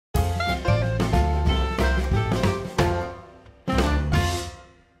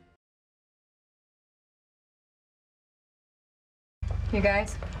You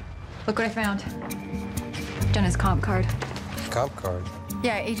guys, look what I found. Done his comp card. Comp card?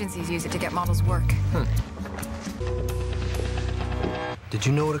 Yeah, agencies use it to get models work. Did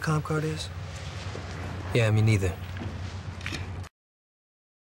you know what a comp card is? Yeah, me neither.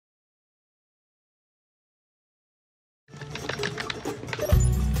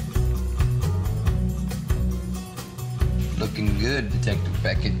 Looking good, Detective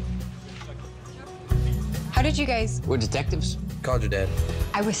Beckett. How did you guys... We're detectives. Called your dad.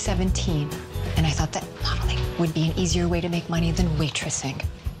 I was 17, and I thought that modeling would be an easier way to make money than waitressing.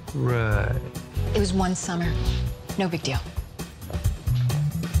 Right. It was one summer. No big deal.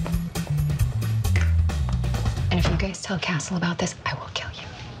 And if you guys tell Castle about this, I will kill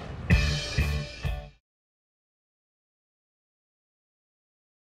you.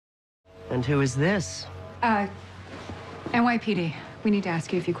 And who is this? NYPD. We need to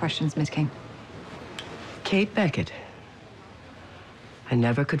ask you a few questions, Miss King. Kate Beckett. I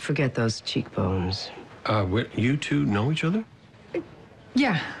never could forget those cheekbones. You two know each other?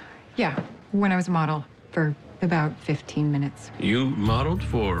 Yeah. When I was a model for about 15 minutes. You modeled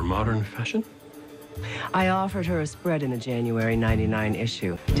for Modern Fashion? I offered her a spread in the January '99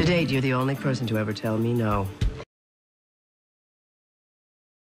 issue. To date, you're the only person to ever tell me no.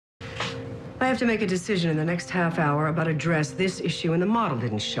 I have to make a decision in the next half hour about a dress this issue, and the model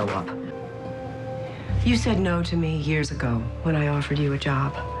didn't show up. You said no to me years ago when I offered you a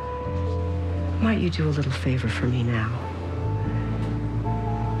job. Might you do a little favor for me now?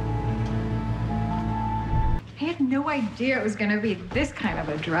 I had no idea it was gonna be this kind of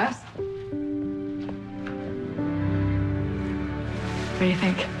a dress. What do you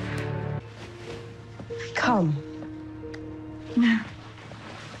think? Come. No.